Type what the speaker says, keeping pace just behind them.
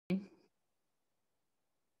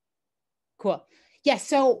Cool. Yes.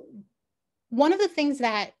 So one of the things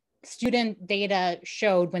that student data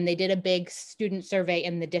showed when they did a big student survey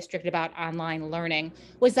in the district about online learning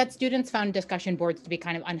was that students found discussion boards to be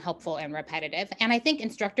kind of unhelpful and repetitive. And I think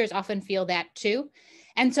instructors often feel that too.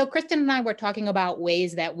 And so Christen and I were talking about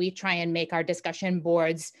ways that we try and make our discussion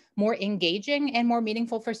boards more engaging and more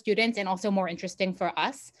meaningful for students and also more interesting for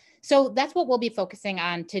us. So that's what we'll be focusing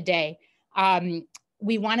on today.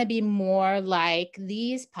 We want to be more like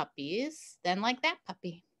these puppies than like that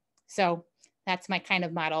puppy. So that's my kind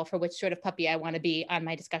of model for which sort of puppy I want to be on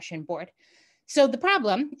my discussion board. So the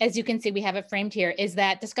problem, as you can see, we have it framed here, is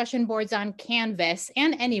that discussion boards on Canvas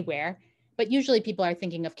and anywhere, but usually people are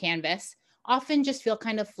thinking of Canvas, often just feel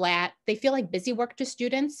kind of flat. They feel like busy work to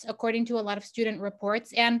students, according to a lot of student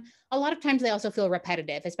reports. And a lot of times they also feel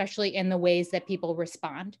repetitive, especially in the ways that people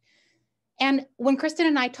respond. And when Christen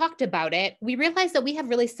and I talked about it, we realized that we have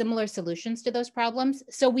really similar solutions to those problems.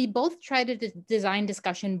 So we both try to design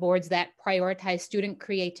discussion boards that prioritize student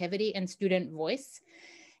creativity and student voice.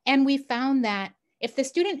 And we found that if the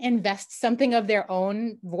student invests something of their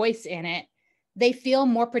own voice in it, they feel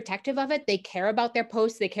more protective of it. They care about their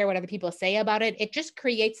posts. They care what other people say about it. It just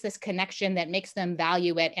creates this connection that makes them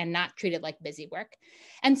value it and not treat it like busy work.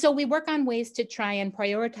 And so we work on ways to try and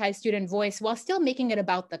prioritize student voice while still making it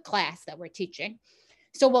about the class that we're teaching.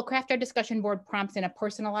 So we'll craft our discussion board prompts in a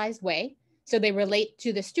personalized way, so they relate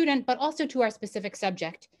to the student, but also to our specific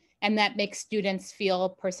subject. And that makes students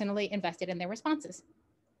feel personally invested in their responses.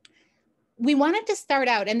 We wanted to start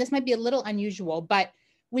out, and this might be a little unusual, but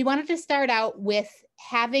we wanted to start out with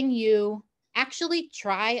having you actually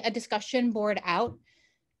try a discussion board out.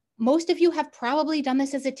 Most of you have probably done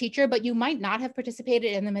this as a teacher, but you might not have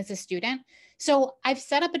participated in them as a student. So I've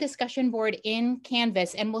set up a discussion board in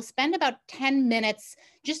Canvas, and we'll spend about 10 minutes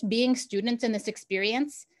just being students in this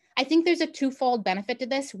experience. I think there's a twofold benefit to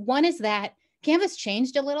this. One is that Canvas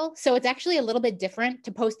changed a little, so it's actually a little bit different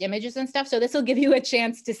to post images and stuff. So this will give you a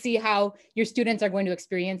chance to see how your students are going to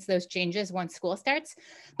experience those changes once school starts.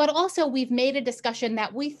 But also we've made a discussion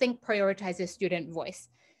that we think prioritizes student voice.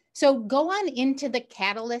 So go on into the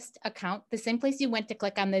Catalyst account, the same place you went to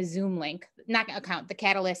click on the Zoom link, not account, the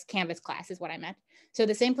Catalyst Canvas class is what I meant. So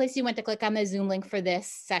the same place you went to click on the Zoom link for this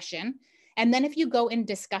session. And then if you go in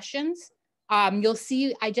discussions, you'll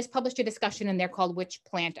see I just published a discussion in there called Which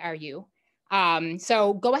Plant Are You?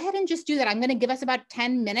 So go ahead and just do that. I'm going to give us about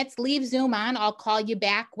 10 minutes. Leave Zoom on. I'll call you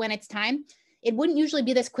back when it's time. It wouldn't usually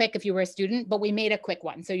be this quick if you were a student, but we made a quick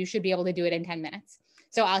one. So you should be able to do it in 10 minutes.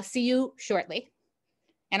 So I'll see you shortly.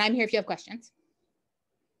 And I'm here if you have questions.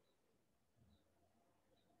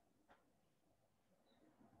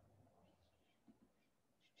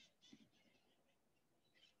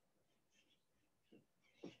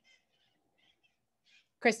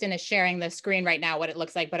 Christen is sharing the screen right now, what it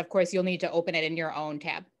looks like, but of course you'll need to open it in your own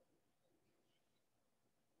tab.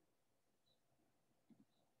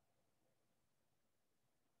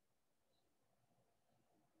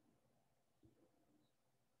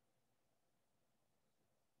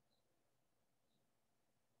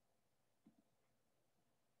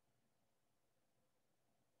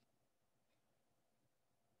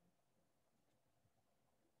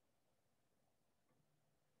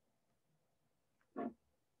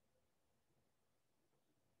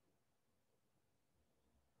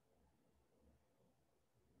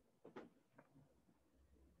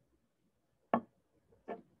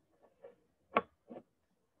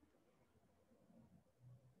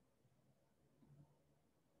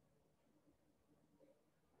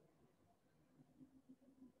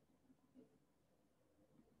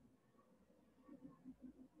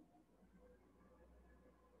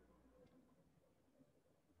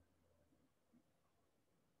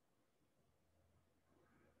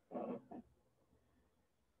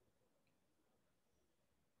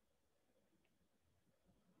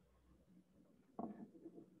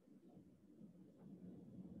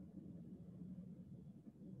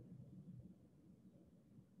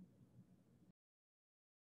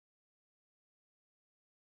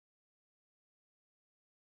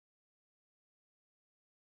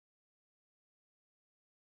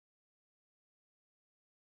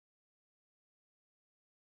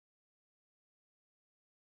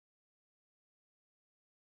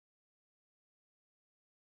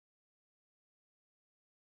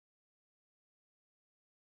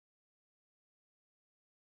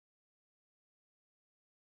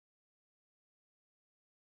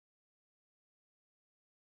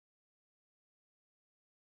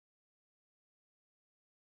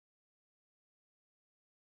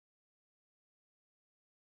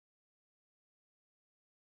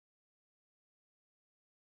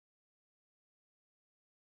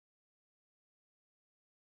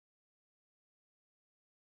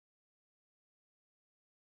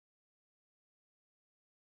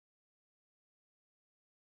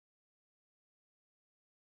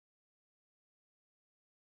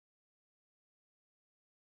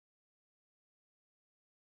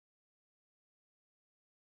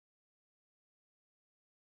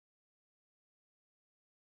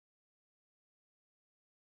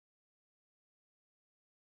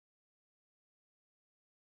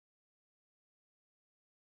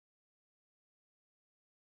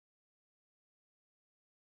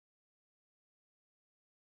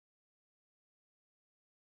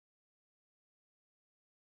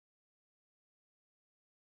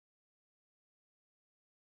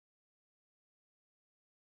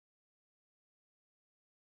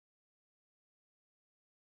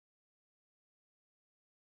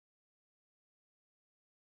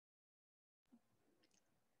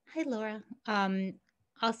 Hi, Laura.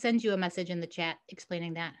 I'll send you a message in the chat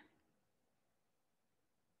explaining that.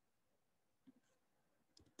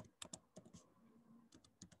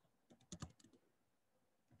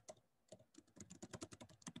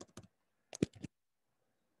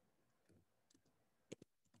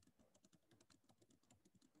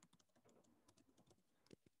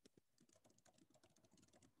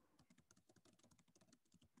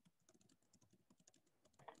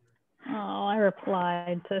 Oh, I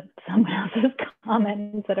replied to someone else's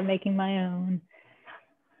comment instead of making my own.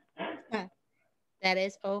 That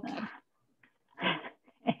is okay.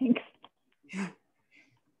 Thanks. This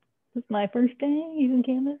is my first day using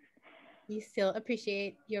Canvas. We still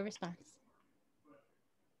appreciate your response.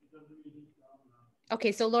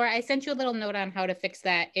 Okay, so Laura, I sent you a little note on how to fix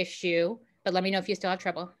that issue, but let me know if you still have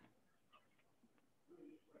trouble.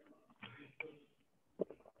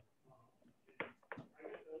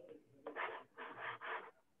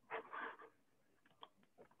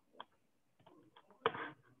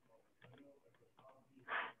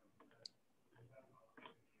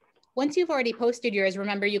 Once you've already posted yours,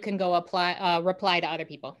 remember you can go reply to other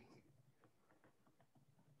people.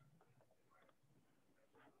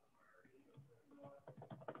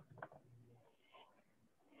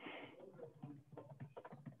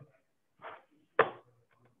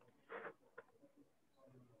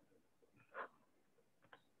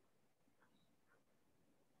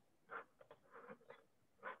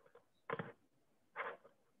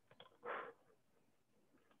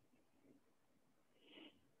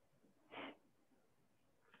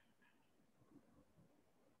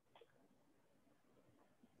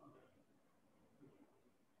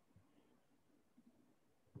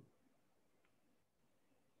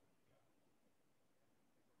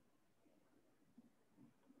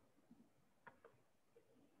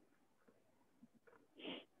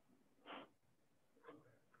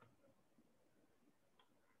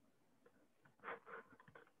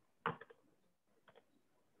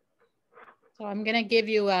 So I'm going to give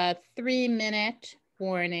you a 3-minute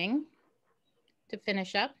warning to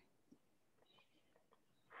finish up.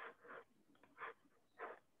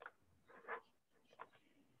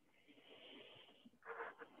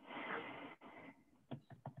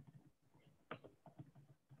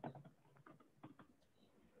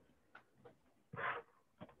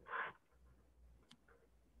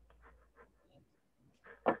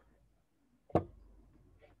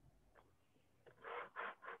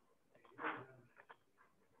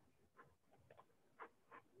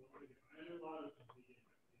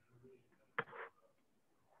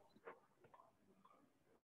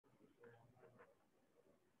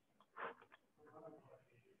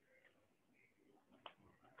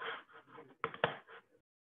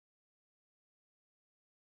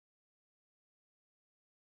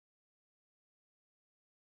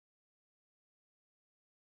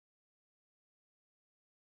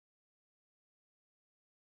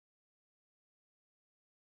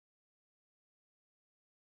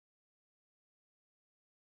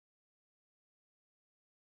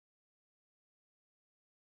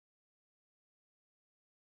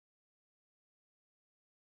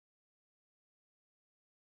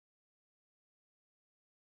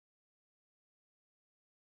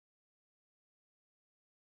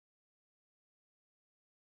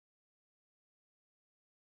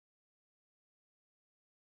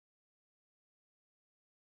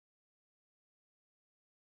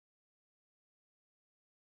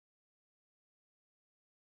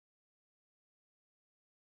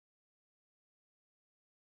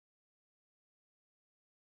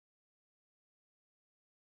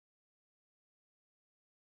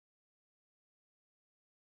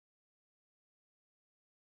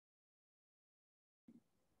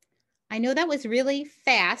 I know that was really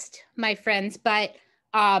fast, my friends, but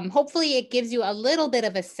hopefully it gives you a little bit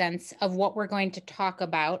of a sense of what we're going to talk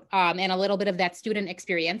about and a little bit of that student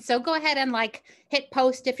experience. So go ahead and hit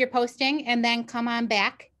post if you're posting and then come on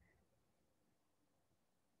back.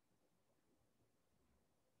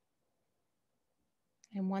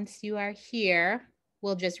 And once you are here,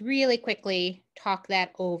 we'll just really quickly talk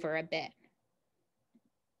that over a bit.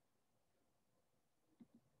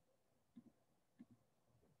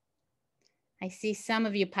 I see some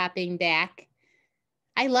of you popping back.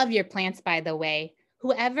 I love your plants, by the way.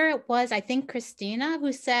 Whoever it was, I think Christina,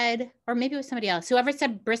 who said, or maybe it was somebody else, whoever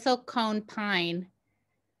said bristlecone pine.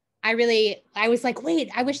 I was like,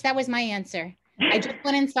 wait, I wish that was my answer. I just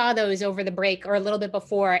went and saw those over the break or a little bit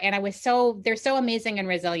before, and they're so amazing and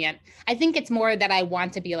resilient. I think it's more that I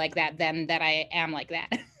want to be like that than that I am like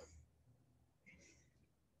that.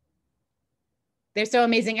 They're so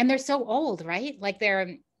amazing and they're so old, right?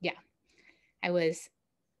 Yeah, I was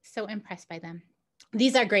So impressed by them.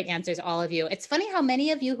 These are great answers, all of you. It's funny how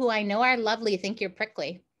many of you who I know are lovely think you're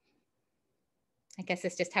prickly. I guess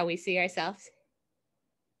it's just how we see ourselves.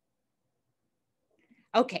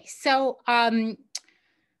 Okay, so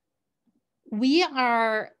we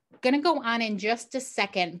are going to go on in just a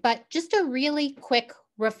second, but just a really quick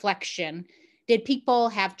reflection. Did people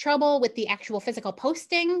have trouble with the actual physical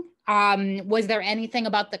posting? Was there anything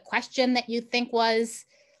about the question that you think was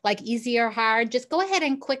like easy or hard? Just go ahead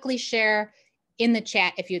and quickly share in the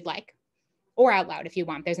chat if you'd like, or out loud if you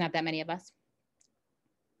want. There's not that many of us.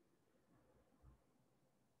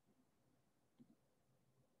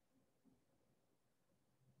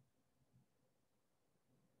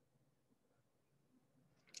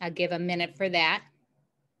 I'll give a minute for that.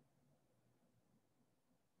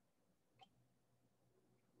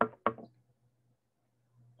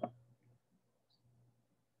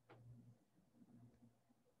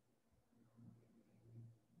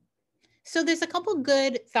 So there's a couple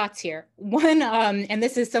good thoughts here. One, and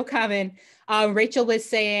this is so common, Rachel was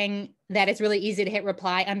saying that it's really easy to hit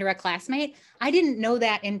reply under a classmate. I didn't know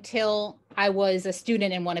that until I was a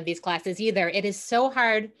student in one of these classes either. It is so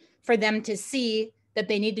hard for them to see that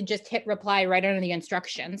they need to just hit reply right under the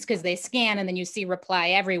instructions because they scan and then you see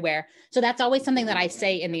reply everywhere. So that's always something that I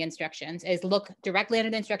say in the instructions is look directly under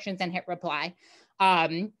the instructions and hit reply.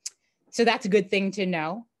 So that's a good thing to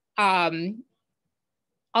know.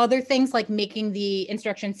 Other things like making the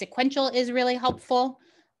instruction sequential is really helpful.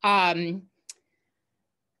 And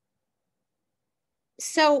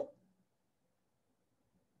some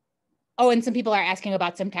people are asking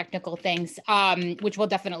about some technical things, which we'll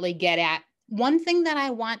definitely get at. One thing that I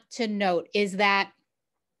want to note is that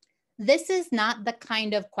this is not the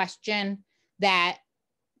kind of question that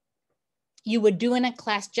you would do in a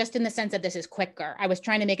class just in the sense that this is quicker. I was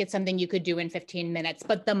trying to make it something you could do in 15 minutes,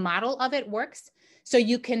 but the model of it works. So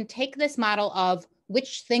you can take this model of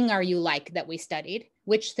which thing are you like that we studied,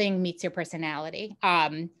 which thing meets your personality.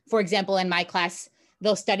 For example, in my class,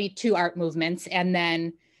 they'll study 2 art movements and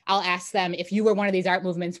then I'll ask them if you were one of these art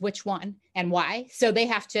movements, which one and why? So they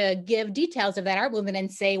have to give details of that art movement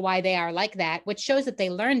and say why they are like that, which shows that they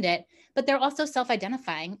learned it, but they're also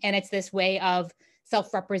self-identifying. And it's this way of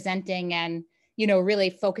self-representing and, you know, really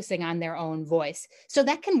focusing on their own voice. So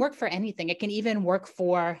that can work for anything. It can even work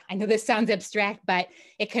for, I know this sounds abstract, but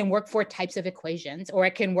it can work for types of equations, or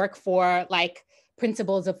it can work for like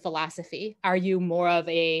principles of philosophy. Are you more of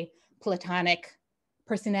a Platonic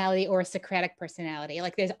personality or a Socratic personality?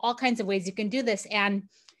 Like there's all kinds of ways you can do this. And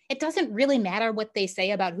it doesn't really matter what they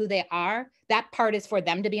say about who they are. That part is for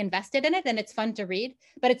them to be invested in it and it's fun to read,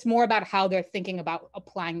 but it's more about how they're thinking about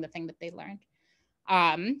applying the thing that they learned.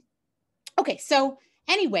 Okay, so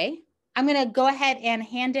anyway, I'm gonna go ahead and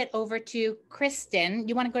hand it over to Christen.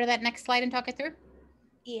 You wanna go to that next slide and talk it through?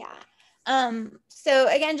 Yeah, so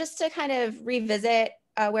again, just to kind of revisit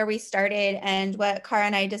where we started and what Cara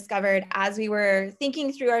and I discovered as we were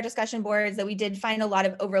thinking through our discussion boards, that we did find a lot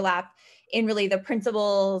of overlap in really the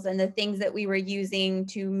principles and the things that we were using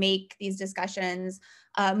to make these discussions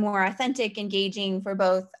more authentic, engaging for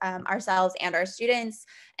both ourselves and our students.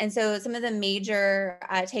 And so some of the major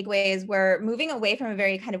takeaways were moving away from a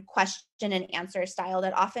very kind of question and answer style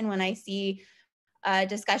that often when I see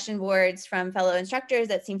discussion boards from fellow instructors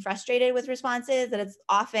that seem frustrated with responses, that it's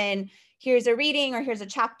often here's a reading or here's a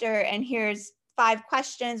chapter and here's 5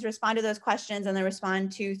 questions, respond to those questions and then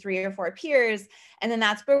respond to 3 or 4 peers. And then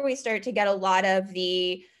that's where we start to get a lot of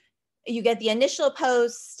you get the initial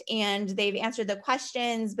post and they've answered the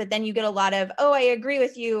questions, but then you get a lot of, oh, I agree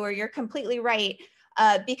with you, or you're completely right,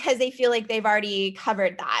 because they feel like they've already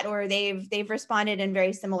covered that, or they've responded in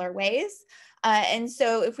very similar ways. And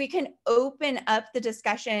so if we can open up the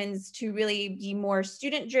discussions to really be more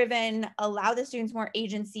student driven, allow the students more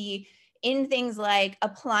agency in things like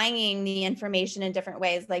applying the information in different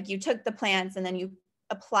ways, like you took the plants and then you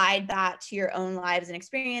applied that to your own lives and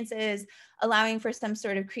experiences, allowing for some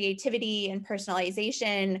sort of creativity and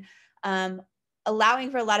personalization,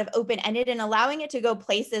 allowing for a lot of open-ended and allowing it to go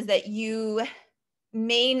places that you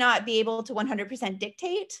may not be able to 100%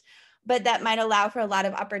 dictate, but that might allow for a lot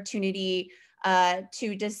of opportunity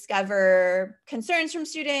to discover concerns from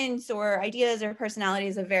students or ideas or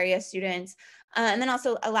personalities of various students. And then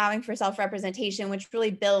also allowing for self-representation, which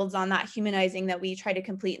really builds on that humanizing that we try to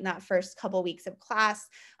complete in that first couple weeks of class,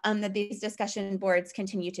 that these discussion boards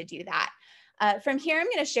continue to do that. From here, I'm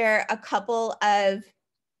going to share a couple of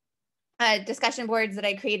discussion boards that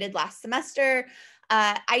I created last semester.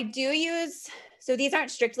 I do use, so these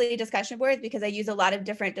aren't strictly discussion boards because I use a lot of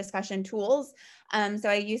different discussion tools. So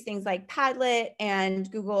I use things like Padlet and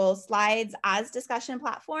Google Slides as discussion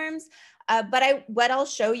platforms. But what I'll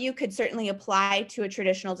show you could certainly apply to a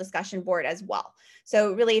traditional discussion board as well.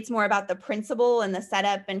 So really it's more about the principle and the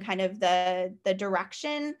setup and kind of the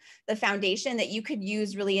direction, the foundation that you could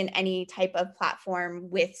use really in any type of platform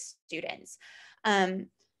with students.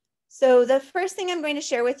 So the first thing I'm going to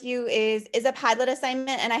share with you is a Padlet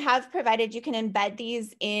assignment, and I have provided you can embed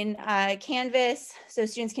these in Canvas so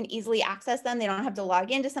students can easily access them. They don't have to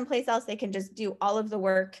log into someplace else. They can just do all of the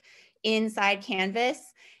work inside Canvas.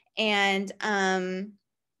 And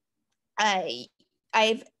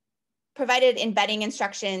I've provided embedding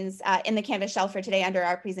instructions in the Canvas shell for today under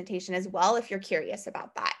our presentation as well, if you're curious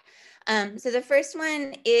about that. So the first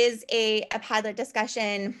one is a Padlet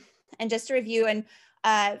discussion, and just to review, and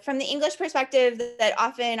from the English perspective, that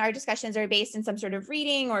often our discussions are based in some sort of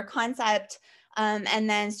reading or concept, and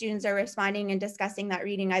then students are responding and discussing that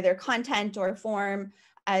reading, either content or form,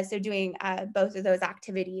 so doing both of those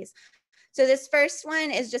activities. So this first one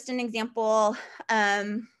is just an example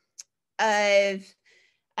of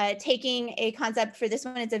taking a concept. For this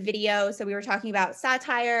one, it's a video. So we were talking about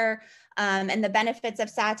satire and the benefits of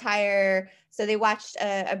satire. So they watched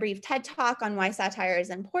a brief TED Talk on why satire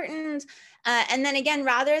is important. And then again,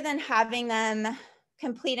 rather than having them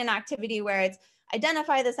complete an activity where it's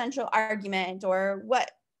identify the central argument or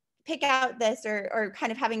pick out this, or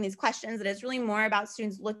kind of having these questions, that is really more about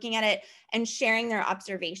students looking at it and sharing their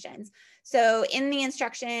observations. So in the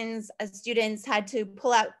instructions, students had to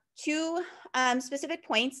pull out 2 specific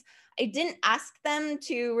points. I didn't ask them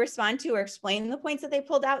to respond to or explain the points that they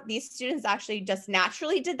pulled out. These students actually just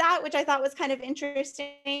naturally did that, which I thought was kind of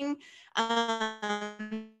interesting.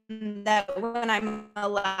 That when I'm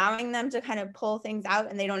allowing them to kind of pull things out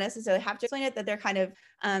and they don't necessarily have to explain it, that they're kind of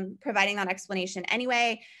providing that explanation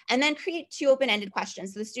anyway. And then create 2 open-ended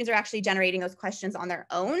questions. So the students are actually generating those questions on their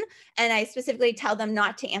own. And I specifically tell them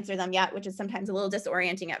not to answer them yet, which is sometimes a little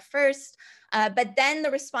disorienting at first. But then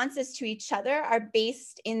the responses to each other are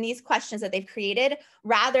based in these questions that they've created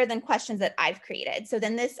rather than questions that I've created. So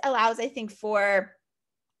then this allows, I think, for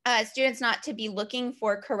students not to be looking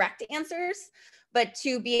for correct answers, but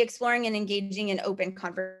to be exploring and engaging in open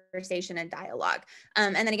conversation and dialogue.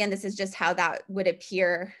 And then again, this is just how that would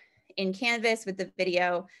appear in Canvas with the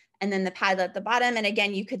video and then the Padlet at the bottom. And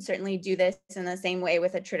again, you could certainly do this in the same way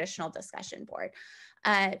with a traditional discussion board.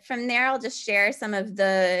 From there, I'll just share some of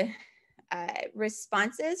the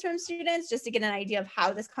responses from students just to get an idea of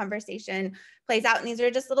how this conversation plays out. And these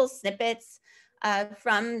are just little snippets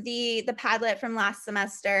from the Padlet from last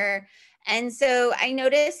semester. And so I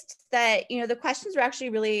noticed that, the questions were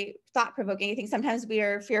actually really thought-provoking. I think sometimes we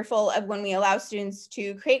are fearful of when we allow students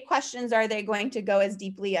to create questions, are they going to go as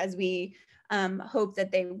deeply as we hope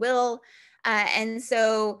that they will? And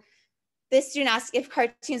so this student asked, if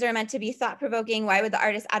cartoons are meant to be thought-provoking, why would the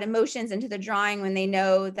artist add emotions into the drawing when they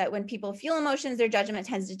know that when people feel emotions, their judgment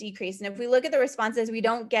tends to decrease? And if we look at the responses, we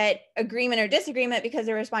don't get agreement or disagreement because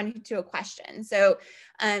they're responding to a question. So,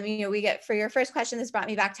 we get, for your first question, this brought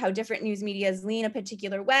me back to how different news medias lean a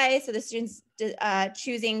particular way. So the students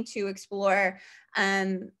choosing to explore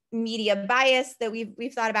media bias that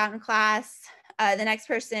we've thought about in class. The next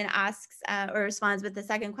person asks or responds with the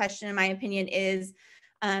second question, in my opinion, is,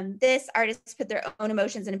 this artist put their own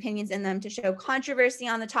emotions and opinions in them to show controversy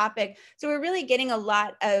on the topic. So we're really getting a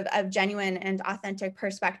lot of genuine and authentic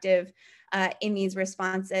perspective in these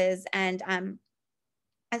responses, and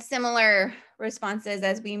similar responses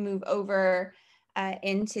as we move over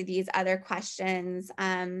into these other questions.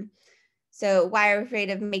 So why are we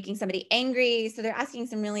afraid of making somebody angry? So they're asking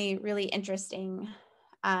some really, really interesting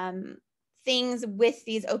things with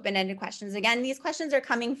these open-ended questions. Again, these questions are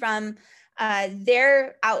coming from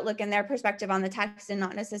their outlook and their perspective on the text, and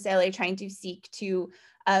not necessarily trying to seek to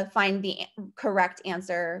find the correct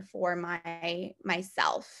answer for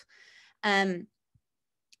myself.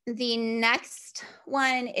 The next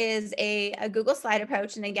one is a Google slide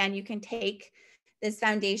approach. And again, you can take this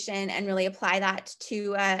foundation and really apply that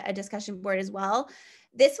to a discussion board as well.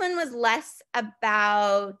 This one was less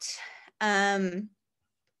about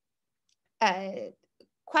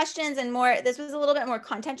questions and more, this was a little bit more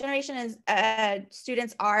content generation, and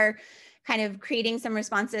students are kind of creating some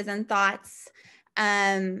responses and thoughts.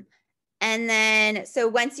 And then, so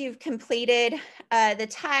once you've completed the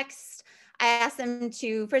text, I asked them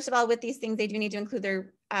to, first of all, with these things, they do need to include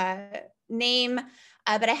their name,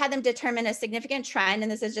 but I had them determine a significant trend,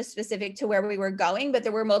 and this is just specific to where we were going, but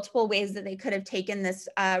there were multiple ways that they could have taken this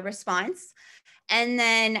response. And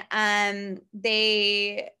then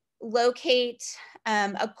they locate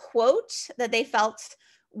a quote that they felt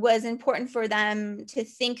was important for them to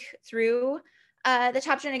think through the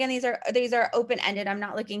chapter. And again, these are open-ended. I'm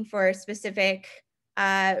not looking for specific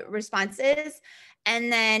responses.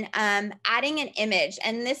 And then adding an image.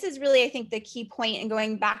 And this is really, I think, the key point, and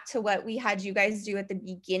going back to what we had you guys do at the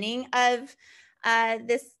beginning of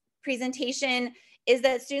this presentation, is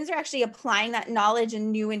that students are actually applying that knowledge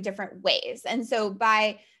in new and different ways. And so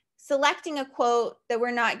by selecting a quote, that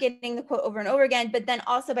we're not getting the quote over and over again, but then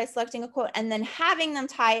also by selecting a quote and then having them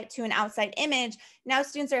tie it to an outside image, now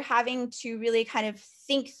students are having to really kind of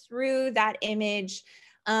think through that image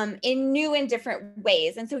in new and different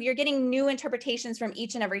ways. And so you're getting new interpretations from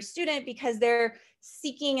each and every student because they're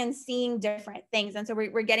seeking and seeing different things. And so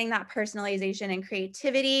we're getting that personalization and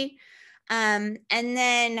creativity. And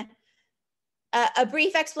then a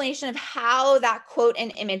brief explanation of how that quote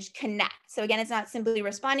and image connect. So again, it's not simply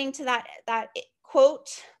responding to that quote,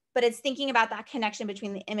 but it's thinking about that connection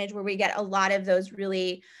between the image, where we get a lot of those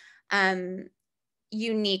really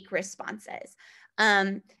unique responses.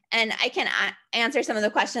 And I can answer some of the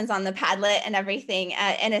questions on the Padlet and everything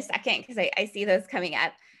in a second, because I see those coming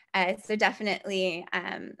up. So definitely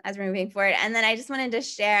as we're moving forward. And then I just wanted to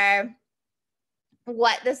share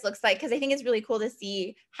what this looks like, because I think it's really cool to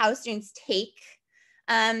see how students take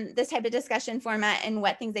this type of discussion format and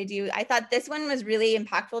what things they do. I thought this one was really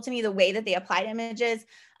impactful to me, the way that they applied images,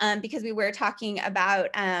 because we were talking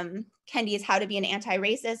about Kendi's How to Be an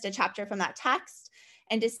Anti-Racist, a chapter from that text,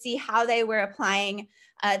 and to see how they were applying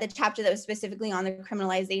the chapter that was specifically on the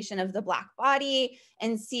criminalization of the Black body,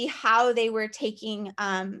 and see how they were taking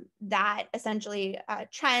that essentially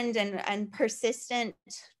trend and persistent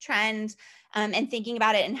trend and thinking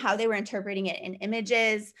about it and how they were interpreting it in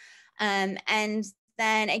images. And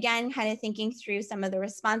then again, kind of thinking through some of the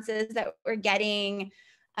responses that we're getting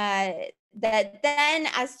that then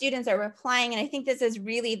as students are replying, and I think this is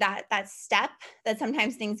really that step that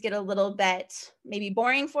sometimes things get a little bit maybe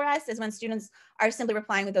boring for us, is when students are simply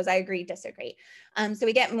replying with those I agree, disagree. So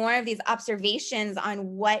we get more of these observations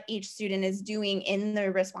on what each student is doing in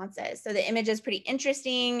the responses. So the image is pretty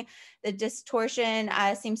interesting. The distortion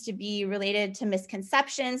seems to be related to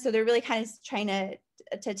misconception. So they're really kind of trying to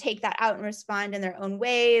take that out and respond in their own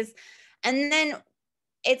ways. And then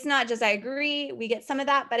it's not just I agree, we get some of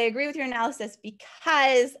that, but I agree with your analysis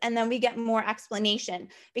because, and then we get more explanation,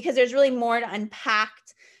 because there's really more to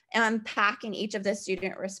unpack in each of the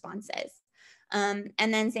student responses. And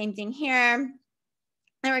then same thing here.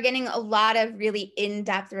 And we're getting a lot of really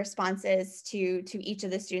in-depth responses to each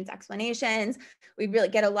of the students' explanations. We really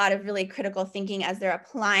get a lot of really critical thinking as they're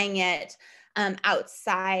applying it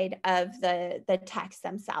outside of the text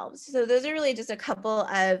themselves. So those are really just a couple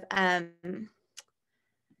of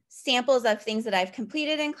samples of things that I've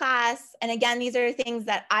completed in class. And again, these are things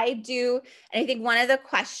that I do. And I think one of the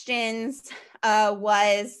questions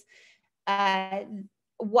was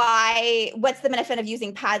what's the benefit of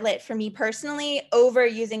using Padlet for me personally over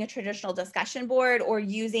using a traditional discussion board or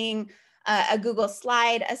using a Google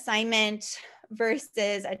slide assignment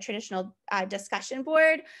versus a traditional discussion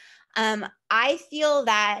board. I feel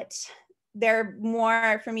that they're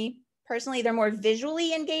more, for me personally, they're more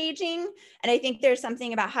visually engaging. And I think there's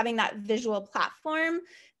something about having that visual platform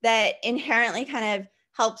that inherently kind of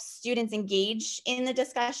helps students engage in the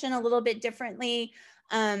discussion a little bit differently.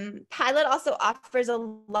 Padlet also offers a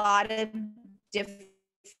lot of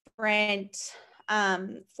different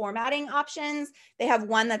formatting options. They have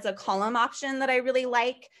one that's a column option that I really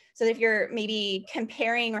like. So if you're maybe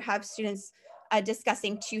comparing or have students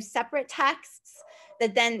discussing two separate texts,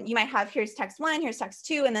 that then you might have, here's text one, here's text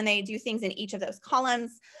two, and then they do things in each of those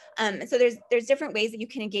columns. So there's different ways that you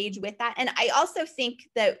can engage with that. And I also think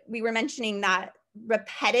that we were mentioning that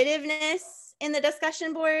repetitiveness in the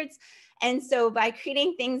discussion boards. And so by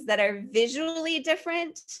creating things that are visually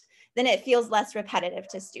different, then it feels less repetitive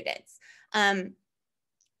to students. And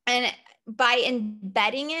by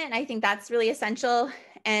embedding it, I think that's really essential.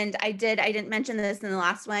 And I didn't mention this in the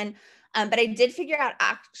last one, but I did figure out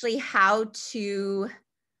actually how to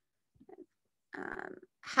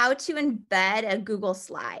embed a Google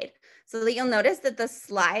slide. So that you'll notice that the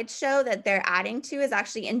slideshow that they're adding to is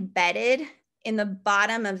actually embedded in the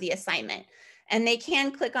bottom of the assignment. And they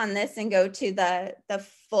can click on this and go to the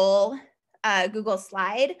full Google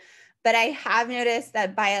slide. But I have noticed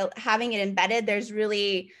that by having it embedded, there's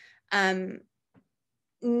really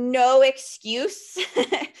no excuse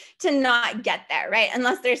to not get there, right?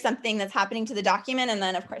 Unless there's something that's happening to the document. And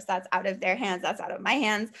then of course that's out of their hands, that's out of my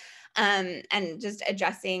hands. And just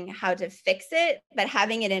addressing how to fix it, but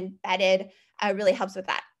having it embedded really helps with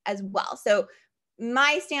that as well. So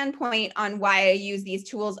my standpoint on why I use these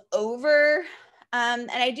tools over,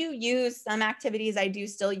 and I do use some activities, I do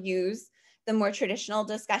still use the more traditional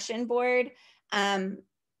discussion board,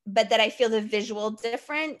 but that I feel the visual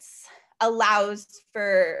difference allows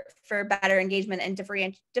for better engagement and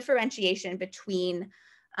differentiation between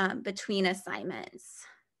assignments.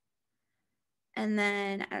 And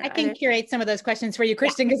then I can curate some of those questions for you,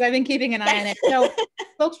 Christen, because I've been keeping an eye on it. So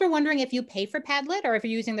folks were wondering if you pay for Padlet or if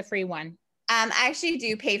you're using the free one. I actually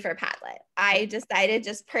do pay for Padlet. I decided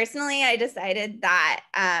that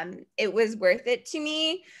it was worth it to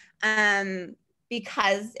me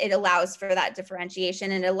because it allows for that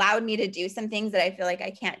differentiation and it allowed me to do some things that I feel like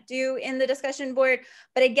I can't do in the discussion board.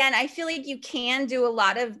 But again, I feel like you can do a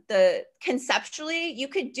lot of conceptually, you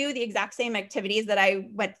could do the exact same activities that I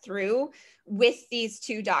went through with these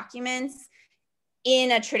two documents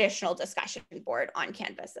in a traditional discussion board on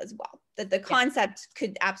Canvas as well, that the concept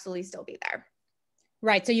could absolutely still be there.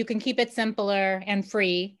 Right, so you can keep it simpler and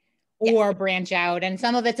free or branch out. And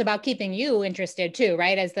some of it's about keeping you interested too,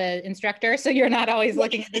 right? As the instructor, so you're not always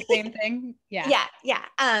looking at the same thing. Yeah.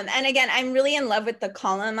 And again, I'm really in love with the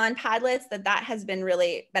column on Padlets, that has been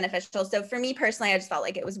really beneficial. So for me personally, I just felt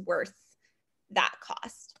like it was worth that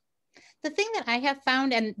cost. The thing that I have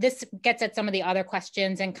found, and this gets at some of the other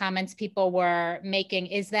questions and comments people were making,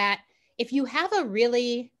 is that if you have a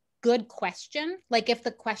really good question, like if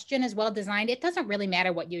the question is well designed, it doesn't really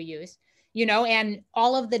matter what you use, and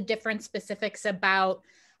all of the different specifics about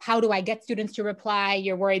how do I get students to reply,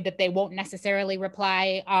 you're worried that they won't necessarily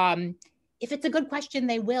reply. If it's a good question,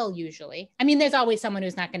 they will usually. I mean, there's always someone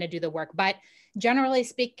who's not going to do the work, but generally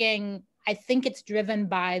speaking, I think it's driven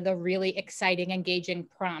by the really exciting, engaging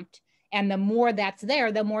prompt. And the more that's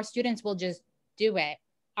there, the more students will just do it,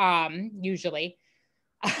 usually.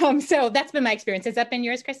 So that's been my experience. Has that been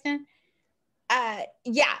yours, Christen?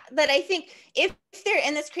 That I think if they're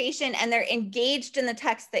in this creation and they're engaged in the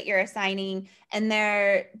text that you're assigning and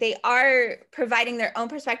they are providing their own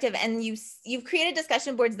perspective and you've created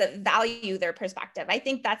discussion boards that value their perspective. I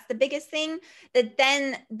think that's the biggest thing, that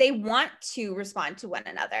then they want to respond to one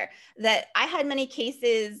another. That I had many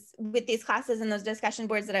cases with these classes and those discussion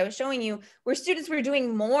boards that I was showing you where students were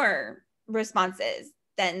doing more responses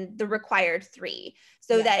than the required 3.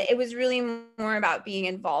 So that it was really more about being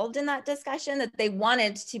involved in that discussion, that they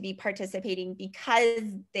wanted to be participating because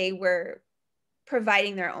they were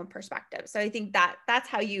providing their own perspective. So I think that's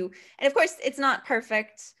how and of course it's not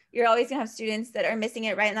perfect. You're always gonna have students that are missing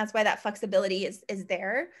it, right? And that's why that flexibility is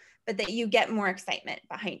there, but that you get more excitement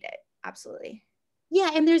behind it. Absolutely.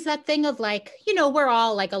 Yeah, and there's that thing of like, we're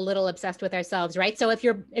all like a little obsessed with ourselves, right? So if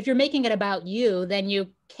you're making it about you, then you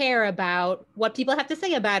care about what people have to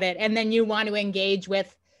say about it, and then you want to engage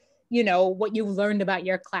with, what you learned about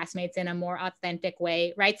your classmates in a more authentic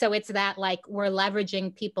way, right? So it's that like we're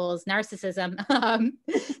leveraging people's narcissism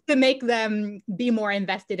to make them be more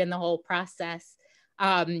invested in the whole process.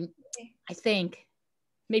 I think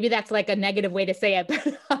maybe that's like a negative way to say it,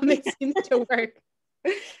 but it seems to work.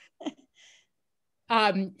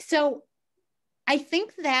 So I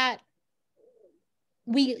think that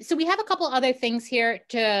we have a couple other things here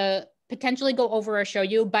to potentially go over or show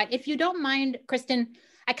you, but if you don't mind, Christen,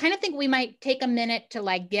 I kind of think we might take a minute to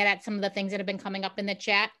like get at some of the things that have been coming up in the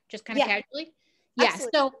chat, just kind of casually. Yeah,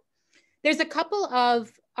 absolutely. So there's a couple of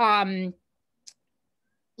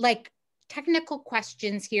like technical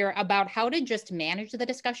questions here about how to just manage the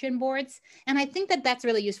discussion boards. And I think that that's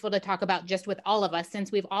really useful to talk about just with all of us,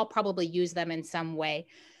 since we've all probably used them in some way.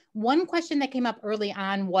 One question that came up early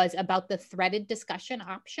on was about the threaded discussion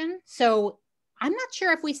option. So I'm not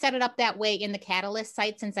sure if we set it up that way in the Catalyst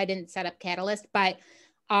site, since I didn't set up Catalyst, but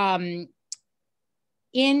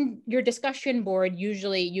in your discussion board,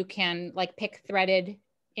 usually you can like pick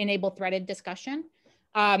enable threaded discussion.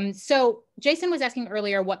 So Jason was asking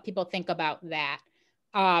earlier what people think about that.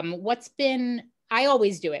 I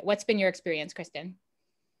always do it. What's been your experience, Christen?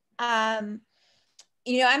 I'm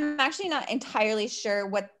actually not entirely sure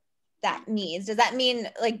what that means. Does that mean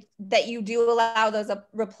like that you do allow those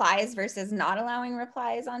replies versus not allowing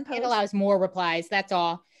replies on posts? It allows more replies, that's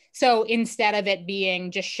all. So instead of it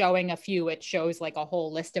being just showing a few, it shows like a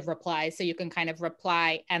whole list of replies. So you can kind of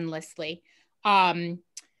reply endlessly. I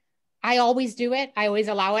always do it. I always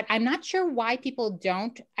allow it. I'm not sure why people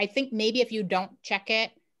don't. I think maybe if you don't check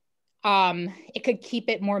it, it could keep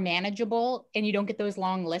it more manageable and you don't get those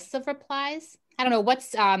long lists of replies. I don't know.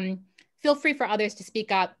 Feel free for others to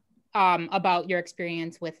speak up about your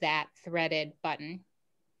experience with that threaded button.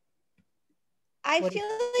 I feel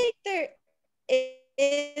like there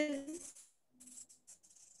is,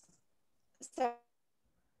 sorry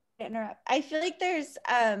to interrupt. I feel like there's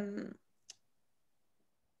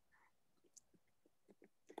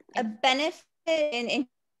a benefit in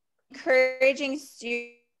encouraging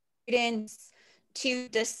students to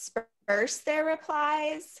disperse their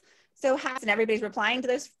replies. so and everybody's replying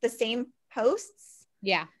to the same posts.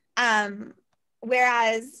 Yeah.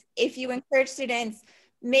 Whereas if you encourage students,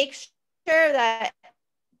 make sure that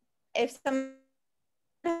if someone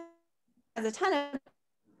has a ton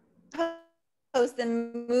of posts,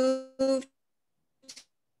 then move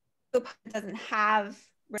to a post that doesn't have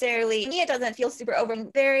necessarily, it doesn't feel super over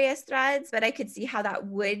various threads, but I could see how that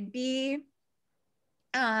would be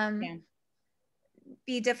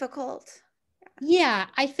difficult. Yeah,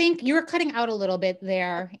 I think you were cutting out a little bit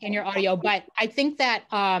there in your audio, but I think that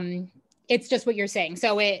it's just what you're saying.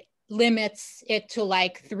 So it limits it to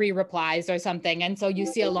like 3 replies or something. And so you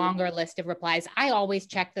see a longer list of replies. I always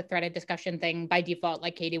check the threaded discussion thing by default,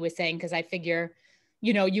 like Katie was saying, because I figure,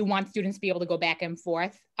 you know, you want students to be able to go back and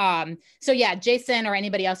forth. So yeah, Jason or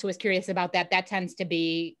anybody else who was curious about that, that tends to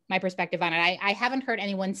be my perspective on it. I haven't heard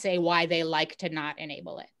anyone say why they like to not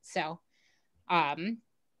enable it. So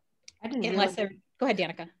unless they're, go ahead,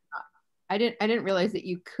 Danica. I didn't realize that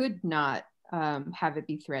you could not have it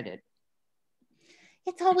be threaded.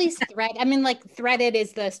 It's always thread. I mean, like threaded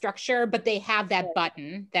is the structure, but they have that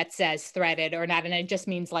button that says threaded or not. And it just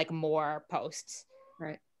means like more posts.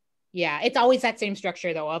 Right. Yeah. It's always that same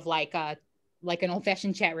structure though, of like an old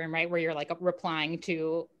fashioned chat room, right? Where you're like replying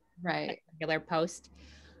to a regular post.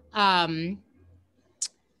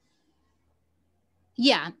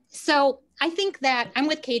 Yeah. So I think that I'm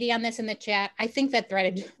with Katie on this in the chat. I think that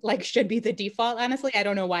threaded like should be the default. Honestly, I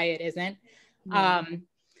don't know why it isn't. Yeah.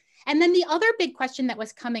 And then the other big question that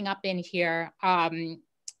was coming up in here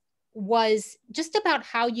was just about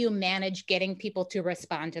how you manage getting people to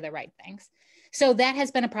respond to the right things. So that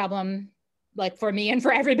has been a problem, like for me and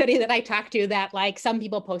for everybody that I talk to, that like some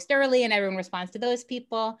people post early and everyone responds to those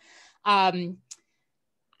people. I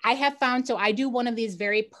have found, so I do one of these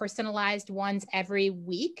very personalized ones every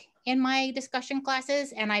week in my discussion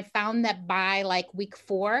classes. And I found that by like week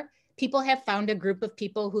 4, people have found a group of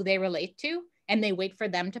people who they relate to, and they wait for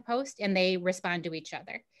them to post and they respond to each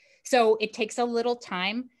other. So it takes a little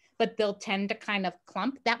time, but they'll tend to kind of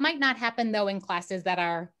clump. That might not happen though in classes that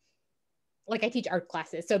are, like I teach art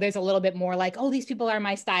classes. So there's a little bit more like, oh, these people are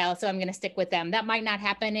my style, so I'm gonna stick with them. That might not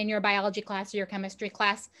happen in your biology class or your chemistry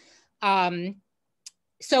class.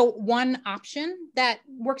 So one option that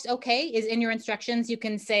works okay is in your instructions, you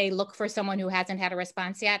can say, look for someone who hasn't had a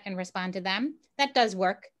response yet and respond to them. That does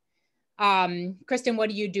work. Christen, what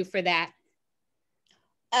do you do for that?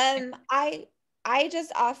 I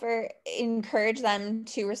just encourage them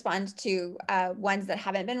to respond to ones that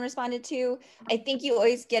haven't been responded to. I think you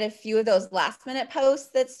always get a few of those last minute posts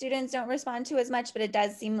that students don't respond to as much, but it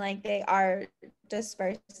does seem like they are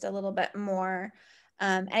dispersed a little bit more.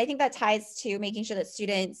 And I think that ties to making sure that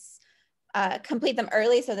students complete them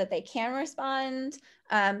early so that they can respond.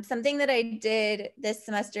 Something that I did this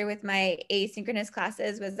semester with my asynchronous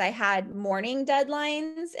classes was I had morning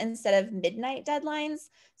deadlines instead of midnight deadlines.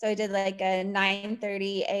 So I did like a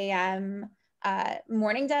 9:30 a.m.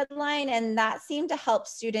 Morning deadline, and that seemed to help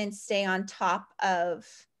students stay on top of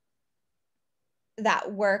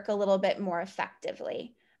that work a little bit more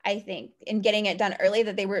effectively. I think in getting it done early,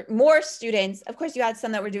 that they were more students. Of course, you had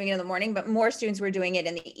some that were doing it in the morning, but more students were doing it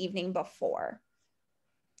in the evening before.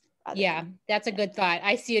 Yeah, that's a good thought.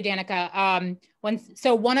 I see you, Danica.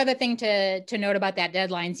 So one other thing to note about that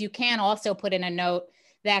deadlines, you can also put in a note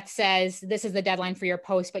that says, this is the deadline for your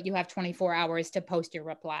post, but you have 24 hours to post your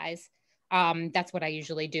replies. That's what I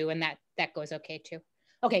usually do. And that goes okay too.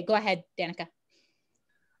 Okay, go ahead, Danica.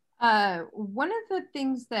 One of the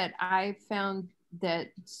things that I found that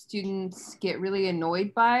students get really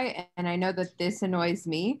annoyed by, and I know that this annoys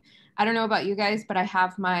me, I don't know about you guys, but I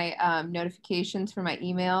have my notifications for my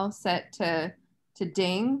email set to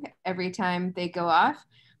ding every time they go off.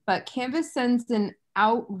 But Canvas sends an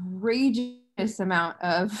outrageous amount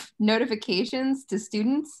of notifications to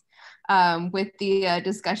students with the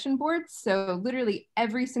discussion boards. So literally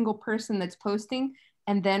every single person that's posting,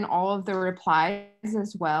 and then all of the replies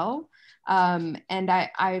as well. And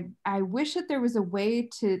I wish that there was a way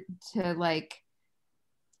to like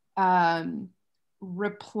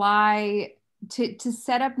reply to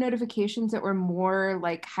set up notifications that were more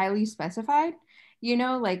like highly specified, you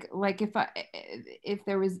know, like if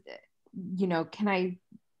there was, you know, can I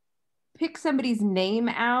pick somebody's name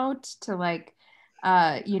out to like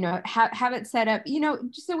you know, have it set up, you know,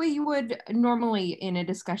 just the way you would normally in a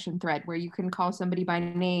discussion thread where you can call somebody by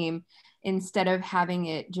name instead of having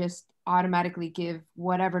it just automatically give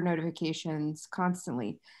whatever notifications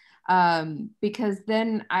constantly. Because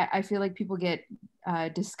then I feel like people get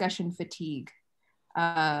discussion fatigue.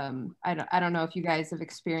 I don't know if you guys have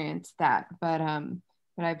experienced that, but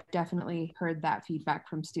but I've definitely heard that feedback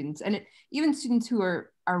from students, and even students who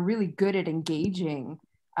are really good at engaging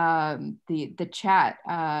the chat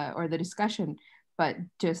or the discussion, but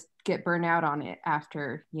just get burnt out on it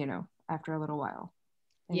after a little while.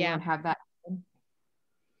 Anyone have that?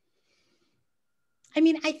 I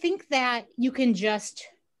mean, I think that you can just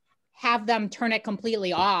have them turn it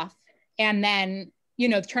completely off and then,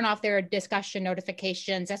 turn off their discussion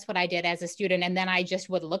notifications. That's what I did as a student. And then I just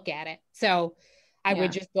would look at it. So I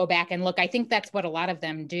would just go back and look. I think that's what a lot of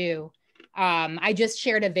them do. I just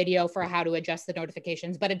shared a video for how to adjust the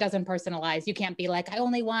notifications, but it doesn't personalize. You can't be like, I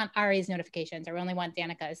only want Ari's notifications or I only want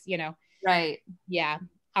Danica's, Right. Yeah.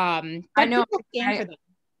 I know. For them.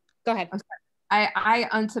 Go ahead. I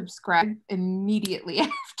unsubscribe immediately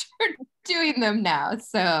after doing them now.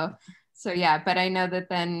 So yeah, but I know that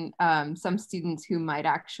then some students who might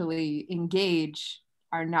actually engage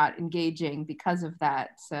are not engaging because of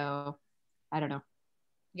that. So I don't know.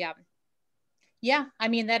 Yeah. Yeah. I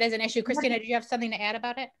mean, that is an issue. Christina, did you have something to add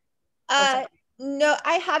about it? No,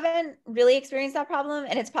 I haven't really experienced that problem.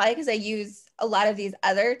 And it's probably because I use a lot of these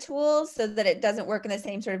other tools so that it doesn't work in the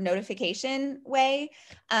same sort of notification way.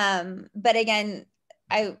 But again,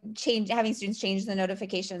 having students change the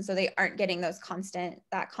notification so they aren't getting that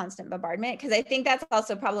constant bombardment. Because I think that's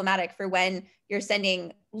also problematic for when you're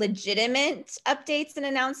sending legitimate updates and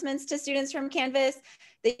announcements to students from Canvas,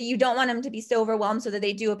 that you don't want them to be so overwhelmed so that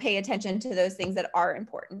they do pay attention to those things that are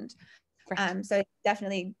important. So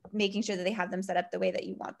definitely making sure that they have them set up the way that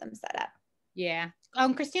you want them set up. Yeah.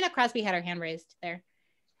 Christina Crosby had her hand raised there.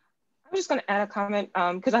 I'm just going to add a comment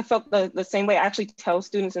because I felt the same way. I actually tell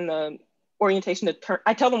students in the orientation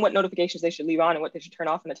I tell them what notifications they should leave on and what they should turn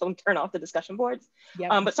off, and I tell them to turn off the discussion boards. Yep.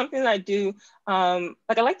 But something that I do, I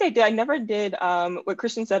like the idea. I never did what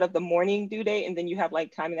Christen said of the morning due date, and then you have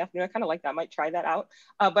like time in the afternoon. I kind of like that. I might try that out.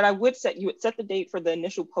 But I would set the date for the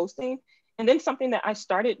initial posting. And then something that I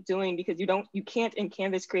started doing, because you can't in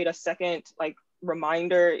Canvas create a second like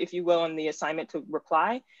reminder, if you will, on the assignment to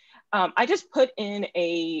reply. I just put in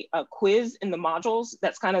a quiz in the modules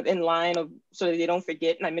that's kind of in line of so that they don't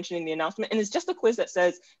forget. And I mentioned in the announcement, and it's just a quiz that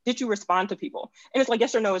says, did you respond to people? And it's like,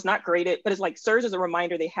 yes or no, it's not graded, but it's like serves as a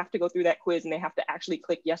reminder. They have to go through that quiz and they have to actually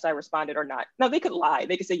click, yes, I responded or not. Now they could lie.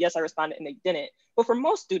 They could say, yes, I responded and they didn't. But for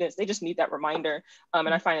most students, they just need that reminder. And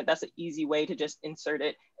I find that that's an easy way to just insert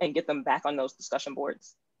it and get them back on those discussion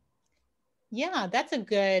boards. Yeah,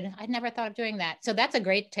 I'd never thought of doing that. So that's a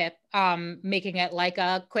great tip, making it like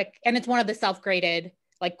a quick, and it's one of the self-graded,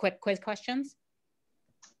 like quick quiz questions.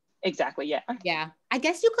 Exactly, yeah. Yeah, I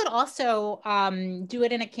guess you could also do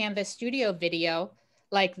it in a Canvas Studio video,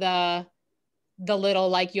 like the little,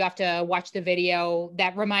 like you have to watch the video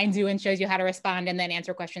that reminds you and shows you how to respond and then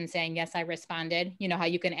answer questions saying, yes, I responded. You know how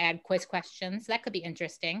you can add quiz questions. That could be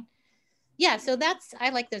interesting. Yeah, so I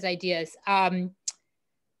like those ideas.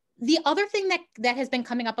 The other thing that has been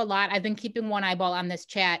coming up a lot, I've been keeping one eyeball on this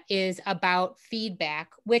chat, is about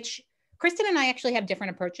feedback, which Christen and I actually have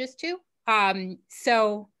different approaches to.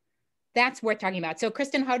 So that's worth talking about. So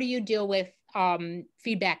Christen, how do you deal with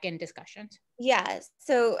feedback in discussions? Yeah,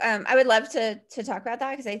 so I would love to talk about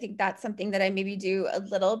that because I think that's something that I maybe do a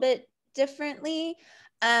little bit differently.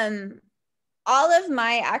 All of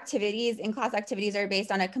my activities, in-class activities, are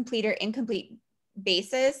based on a complete or incomplete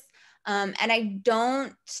basis. And I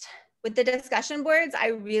don't, with the discussion boards, I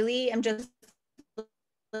really am just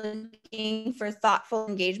looking for thoughtful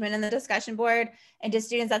engagement in the discussion board. And to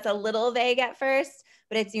students, that's a little vague at first,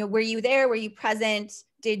 but it's, were you there? Were you present?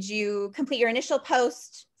 Did you complete your initial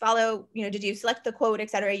post? Follow, did you select the quote, et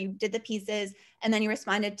cetera? You did the pieces, and then you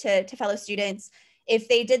responded to fellow students. If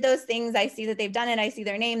they did those things, I see that they've done it, I see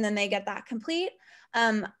their name, then they get that complete.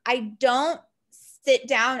 I don't sit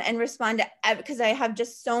down and respond to, because I have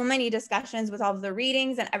just so many discussions with all of the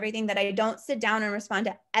readings and everything, that I don't sit down and respond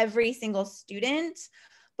to every single student.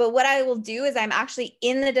 But what I will do is I'm actually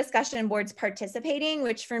in the discussion boards participating,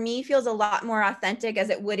 which for me feels a lot more authentic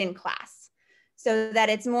as it would in class. So that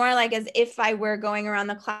it's more like as if I were going around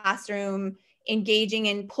the classroom, engaging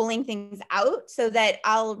and pulling things out, so that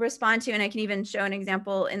I'll respond to, and I can even show an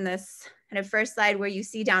example in this kind of first slide where you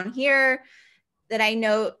see down here that I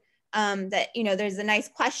note that, there's a nice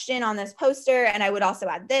question on this poster, and I would also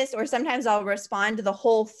add this, or sometimes I'll respond to the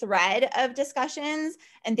whole thread of discussions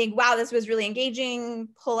and think, wow, this was really engaging,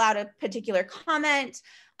 pull out a particular comment.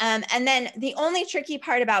 And then the only tricky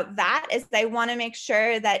part about that is I want to make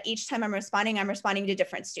sure that each time I'm responding to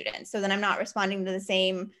different students. So then I'm not responding to the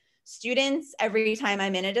same students every time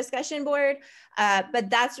I'm in a discussion board. But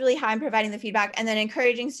that's really how I'm providing the feedback, and then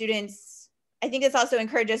encouraging students. I think this also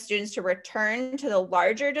encourages students to return to the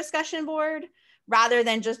larger discussion board rather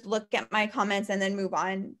than just look at my comments and then move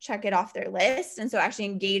on, check it off their list. And so actually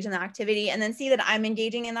engage in the activity and then see that I'm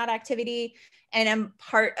engaging in that activity and I'm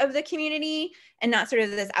part of the community and not sort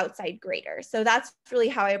of this outside grader. So that's really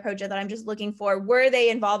how I approach it, that I'm just looking for, were they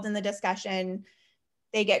involved in the discussion?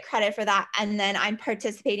 They get credit for that. And then I'm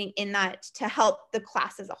participating in that to help the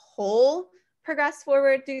class as a whole progress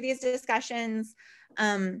forward through these discussions.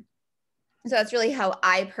 So that's really how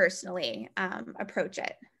I personally approach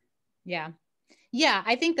it. Yeah. Yeah,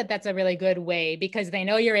 I think that that's a really good way because they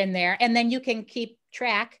know you're in there and then you can keep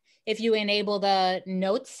track. If you enable the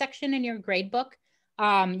notes section in your grade book,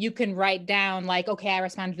 you can write down like, okay, I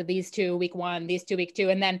responded to these two week 1, these 2 week 2,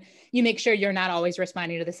 and then you make sure you're not always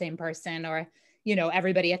responding to the same person or, you know,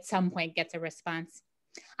 everybody at some point gets a response.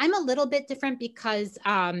 I'm a little bit different because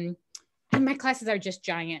and my classes are just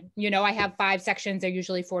giant. You know, I have 5 sections, they're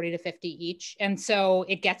usually 40 to 50 each. And so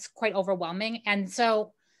it gets quite overwhelming. And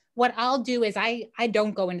so what I'll do is I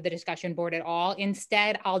don't go into the discussion board at all.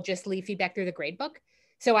 Instead, I'll just leave feedback through the grade book.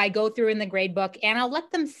 So I go through in the grade book and I'll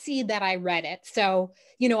let them see that I read it. So,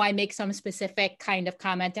 you know, I make some specific kind of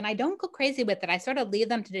comment and I don't go crazy with it. I sort of leave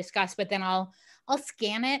them to discuss, but then I'll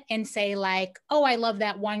scan it and say like, oh, I love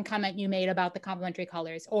that one comment you made about the complementary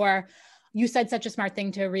colors, or you said such a smart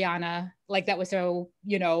thing to Rihanna, like that was so,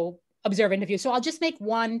 you know, observant of you. So I'll just make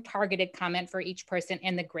one targeted comment for each person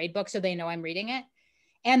in the grade book so they know I'm reading it.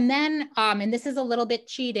 And then, and this is a little bit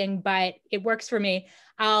cheating, but it works for me.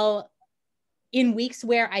 In weeks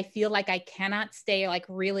where I feel like I cannot stay like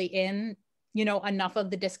really in, you know, enough of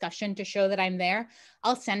the discussion to show that I'm there,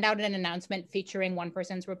 I'll send out an announcement featuring one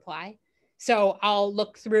person's reply. So I'll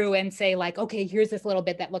look through and say like, okay, here's this little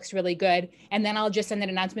bit that looks really good. And then I'll just send an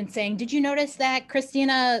announcement saying, did you notice that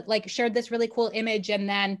Christina like shared this really cool image and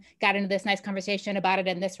then got into this nice conversation about it.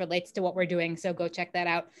 And this relates to what we're doing. So go check that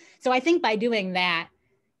out. So I think by doing that,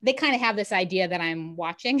 they kind of have this idea that I'm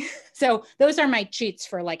watching. So those are my cheats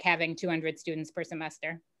for like having 200 students per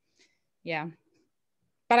semester. Yeah.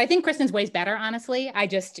 But I think Christen's way is better, honestly. I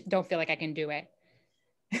just don't feel like I can do it.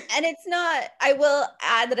 And it's not, I will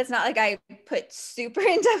add that it's not like I put super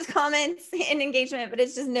in-depth comments in engagement, but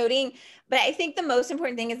it's just noting. But I think the most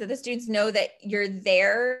important thing is that the students know that you're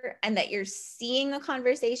there and that you're seeing the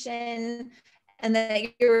conversation and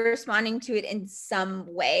that you're responding to it in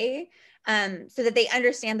some way. So that they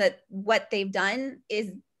understand that what they've done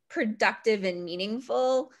is productive and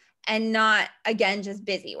meaningful and not, again, just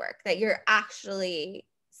busy work, that you're actually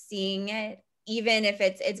seeing it, even if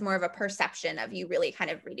it's more of a perception of you really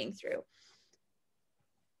kind of reading through.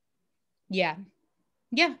 Yeah.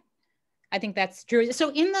 Yeah. I think that's true.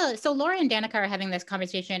 So Laura and Danica are having this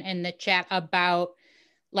conversation in the chat about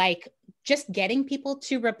like just getting people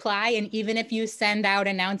to reply. And even if you send out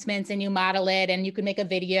announcements and you model it and you can make a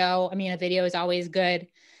video, I mean, a video is always good.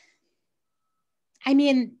 I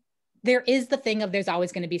mean, there is the thing of there's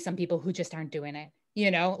always going to be some people who just aren't doing it,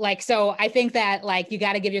 you know, like, so I think that like, you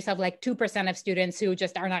got to give yourself like 2% of students who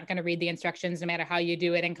just are not going to read the instructions no matter how you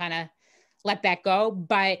do it and kind of let that go.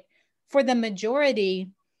 But for the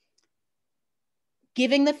majority,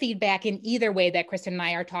 giving the feedback in either way that Christen and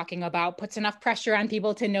I are talking about puts enough pressure on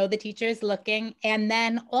people to know the teacher's looking. And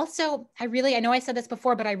then also, I know I said this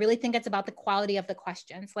before, but I really think it's about the quality of the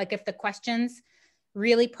questions. Like if the questions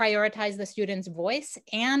really prioritize the student's voice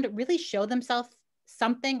and really show themselves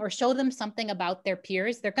something or show them something about their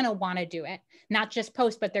peers, they're going to want to do it. Not just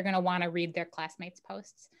post, but they're going to want to read their classmates'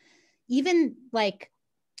 posts. Even like,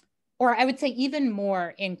 or I would say even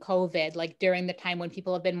more in COVID, like during the time when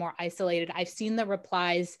people have been more isolated, I've seen the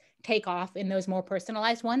replies take off in those more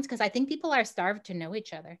personalized ones because I think people are starved to know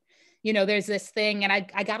each other. You know, there's this thing, and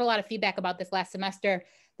I got a lot of feedback about this last semester,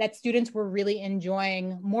 that students were really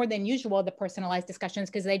enjoying more than usual the personalized discussions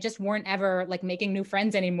because they just weren't ever like making new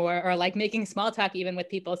friends anymore or like making small talk even with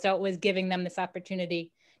people. So it was giving them this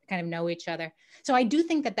opportunity to kind of know each other. So I do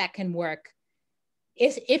think that that can work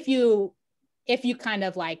if you kind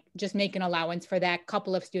of like just make an allowance for that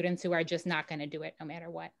couple of students who are just not going to do it no matter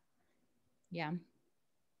what. Yeah.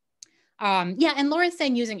 Yeah, and Laura's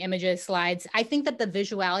saying using images, slides. I think that the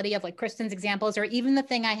visuality of like Christen's examples, or even the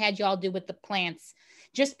thing I had y'all do with the plants,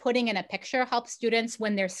 just putting in a picture helps students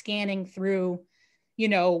when they're scanning through, you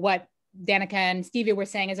know, what Danica and Stevie were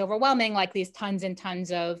saying is overwhelming, like these tons and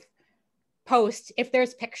tons of posts. If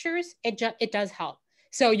there's pictures, it does help.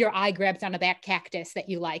 So your eye grabs onto that cactus that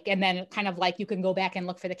you like, and then kind of like you can go back and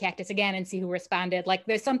look for the cactus again and see who responded. Like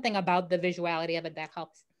there's something about the visuality of it that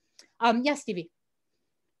helps. Yes, Stevie.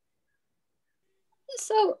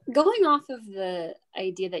 So going off of the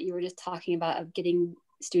idea that you were just talking about of getting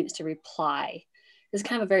students to reply, is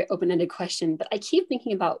kind of a very open-ended question, but I keep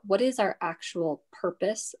thinking about what is our actual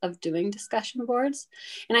purpose of doing discussion boards.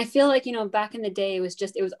 And I feel like, you know, back in the day, it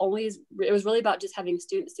was really about just having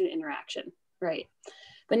student-student interaction, right?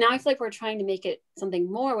 But now I feel like we're trying to make it something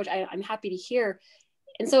more, which I'm happy to hear.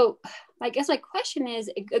 And so I guess my question is,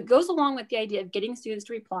 it goes along with the idea of getting students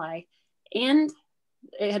to reply. And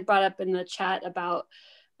it had brought up in the chat about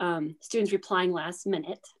students replying last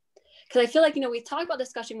minute. Because I feel like, you know, we talk about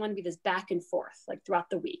discussion want to be this back and forth, like throughout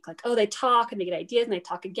the week, like, oh, they talk and they get ideas and they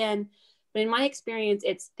talk again. But in my experience,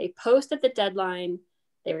 it's they post at the deadline,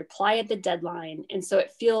 they reply at the deadline. And so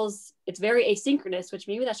it's very asynchronous, which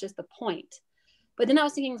maybe that's just the point. But then I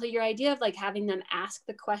was thinking, so your idea of like having them ask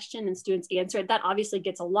the question and students answer it, that obviously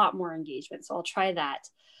gets a lot more engagement. So I'll try that.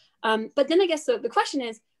 But then I guess, so the question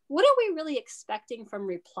is, what are we really expecting from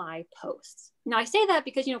reply posts? Now I say that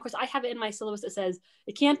because, you know, of course I have it in my syllabus that says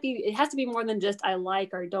it has to be more than just I like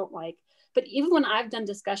or don't like. But even when I've done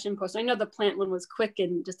discussion posts, I know the plant one was quick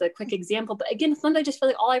and just a quick example, but again, sometimes I just feel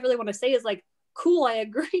like all I really want to say is like, cool, I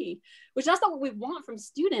agree, which that's not what we want from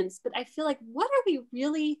students. But I feel like, what are we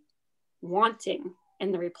really wanting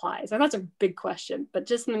in the replies? And that's a big question, but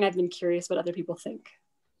just something I've been curious what other people think.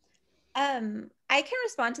 I can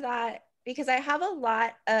respond to that because I have a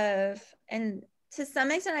lot of, and to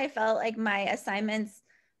some extent I felt like my assignments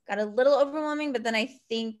got a little overwhelming, but then I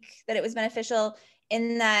think that it was beneficial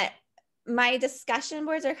in that my discussion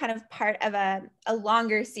boards are kind of part of a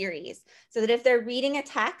longer series. So that if they're reading a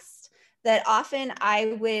text, that often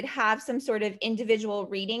I would have some sort of individual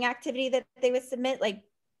reading activity that they would submit, like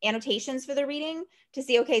annotations for the reading to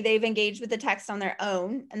see, okay, they've engaged with the text on their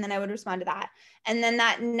own. And then I would respond to that. And then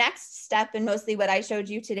that next step, and mostly what I showed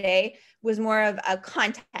you today, was more of a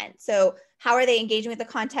content. So how are they engaging with the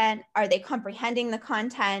content? Are they comprehending the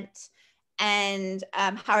content? And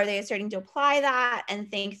how are they starting to apply that and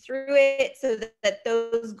think through it so that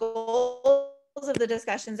those goals of the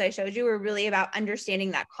discussions I showed you were really about understanding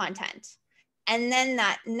that content. And then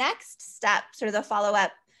that next step, sort of the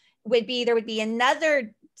follow-up, would be there would be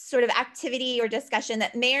another sort of activity or discussion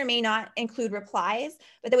that may or may not include replies,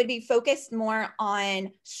 but that would be focused more on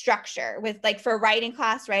structure. With like for writing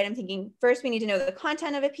class, right? I'm thinking first we need to know the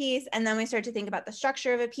content of a piece, and then we start to think about the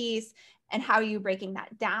structure of a piece and how are you breaking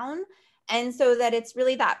that down. And so that it's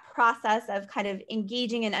really that process of kind of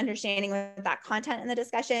engaging and understanding with that content in the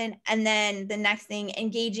discussion. And then the next thing,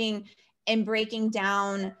 engaging and breaking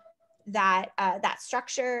down that, that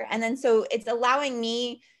structure. And then so it's allowing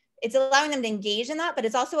them to engage in that, but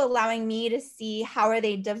it's also allowing me to see how are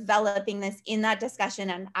they developing this in that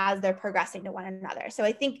discussion and as they're progressing to one another. So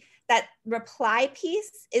I think that reply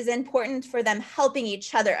piece is important for them helping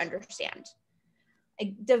each other understand,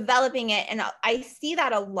 like developing it. And I see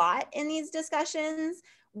that a lot in these discussions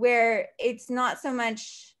where it's not so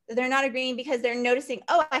much, they're not agreeing because they're noticing,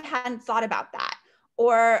 oh, I hadn't thought about that.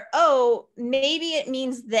 Or, oh, maybe it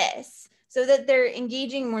means this. So that they're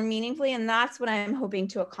engaging more meaningfully. And that's what I'm hoping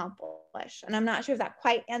to accomplish. And I'm not sure if that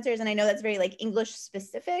quite answers. And I know that's very like English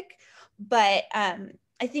specific, but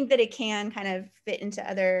I think that it can kind of fit into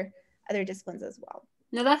other disciplines as well.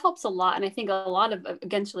 No, that helps a lot. And I think a lot of,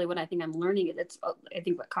 eventually what I think I'm learning is I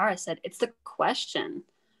think what Cara said, it's the question,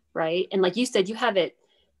 right? And like you said, you have it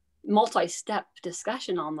multi-step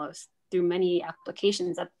discussion almost through many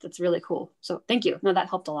applications. That's really cool. So thank you. No, that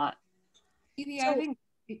helped a lot. I think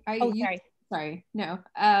sorry. No.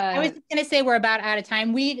 I was just going to say we're about out of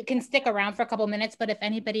time. We can stick around for a couple minutes, but if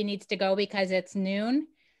anybody needs to go because it's noon,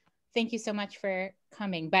 thank you so much for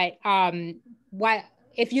coming. But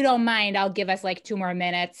if you don't mind, I'll give us like 2 more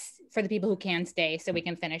minutes for the people who can stay so we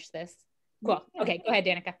can finish this. Cool. Okay, go ahead,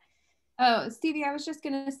 Danica. Oh, Stevie, I was just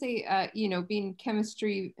going to say, you know, being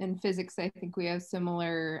chemistry and physics, I think we have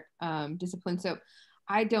similar disciplines. So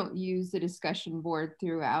I don't use the discussion board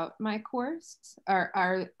throughout my course,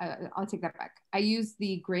 I'll take that back. I use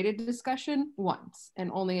the graded discussion once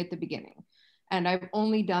and only at the beginning. And I've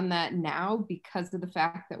only done that now because of the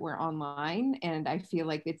fact that we're online. And I feel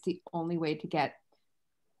like it's the only way to get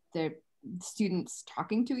the students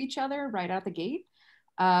talking to each other right out the gate.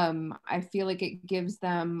 I feel like it gives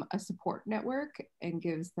them a support network and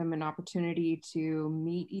gives them an opportunity to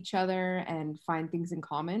meet each other and find things in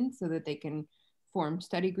common so that they can form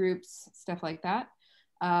study groups, stuff like that.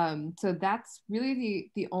 So that's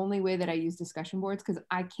really the only way that I use discussion boards because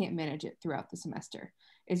I can't manage it throughout the semester.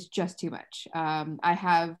 It's just too much. I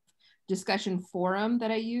have discussion forum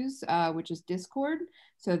that I use, which is Discord.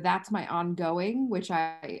 So that's my ongoing, which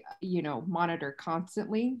I, you know, monitor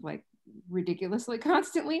constantly, like ridiculously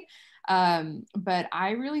constantly. But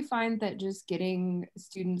I really find that just getting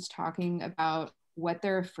students talking about what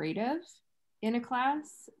they're afraid of in a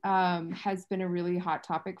class has been a really hot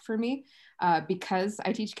topic for me because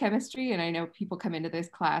I teach chemistry, and I know people come into this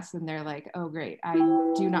class and they're like, oh great, I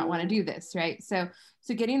do not want to do this, right? So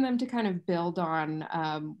getting them to kind of build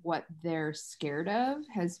on what they're scared of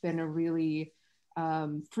has been a really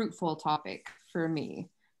fruitful topic for me.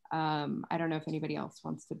 I don't know if anybody else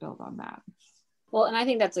wants to build on that. Well, and I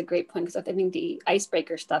think that's a great point, because I think the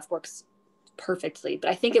icebreaker stuff works perfectly,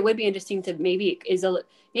 but I think it would be interesting to maybe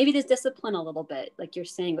this discipline a little bit, like you're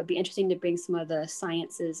saying. It would be interesting to bring some of the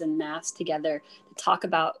sciences and maths together to talk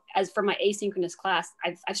about. As for my asynchronous class,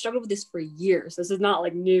 I've struggled with this for years. This is not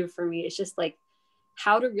like new for me. It's just like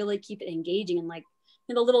how to really keep it engaging, and like,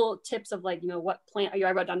 you know, the little tips of like, you know, what plant are you?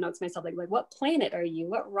 I wrote down notes myself, like what planet are you?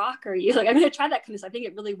 What rock are you? Like, I'm going to try that kind of stuff. I think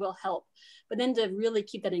it really will help. But then to really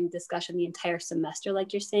keep that in discussion the entire semester,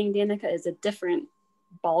 like you're saying, Danica, is a different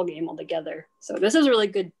ball game altogether. So this is really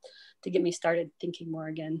good to get me started thinking more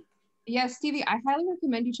again. Yeah, Stevie, I highly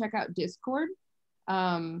recommend you check out Discord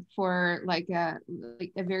for like a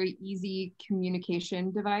very easy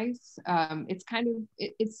communication device. It's kind of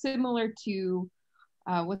it's similar to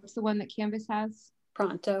what's the one that Canvas has?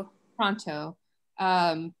 Pronto.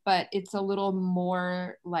 But it's a little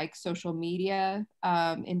more like social media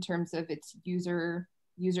in terms of its user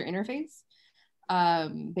interface.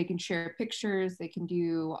 They can share pictures, they can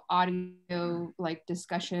do audio, like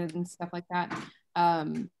discussions, stuff like that.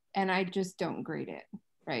 And I just don't grade it,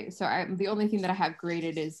 right? So the only thing that I have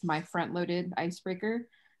graded is my front-loaded icebreaker.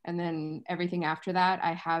 And then everything after that,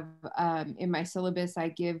 I have in my syllabus, I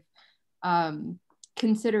give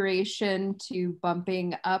consideration to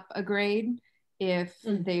bumping up a grade if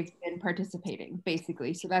they've been participating,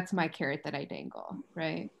 basically. So that's my carrot that I dangle,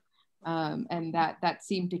 right? And that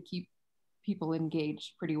seemed to keep people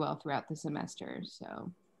engaged pretty well throughout the semester.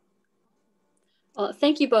 So, well,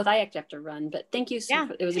 thank you both. I actually have to run, but thank you.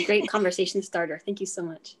 It was a great conversation starter. Thank you so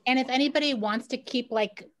much. And if anybody wants to keep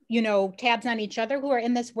like, you know, tabs on each other who are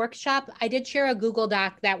in this workshop, I did share a Google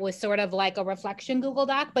Doc that was sort of like a reflection Google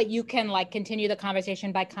Doc, but you can like continue the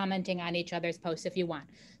conversation by commenting on each other's posts if you want.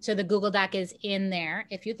 So the Google Doc is in there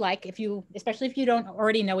if you'd like, especially if you don't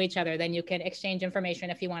already know each other, then you can exchange information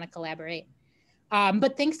if you want to collaborate.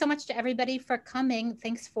 But thanks so much to everybody for coming.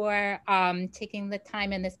 Thanks for taking the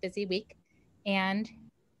time in this busy week. And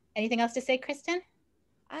anything else to say, Christen?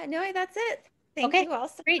 No, that's it. Thank you all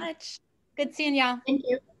so much. Good seeing y'all. Thank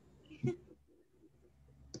you.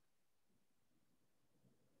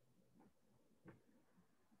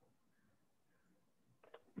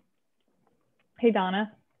 Hey,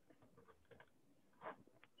 Donna.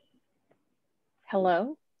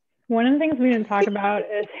 Hello? One of the things we didn't talk about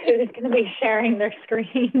is who's going to be sharing their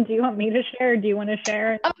screen. Do you want me to share, or do you want to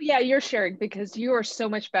share? Oh, yeah, you're sharing because you are so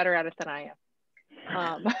much better at it than I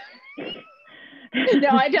am.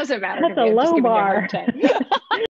 No, it doesn't matter. That's a low bar.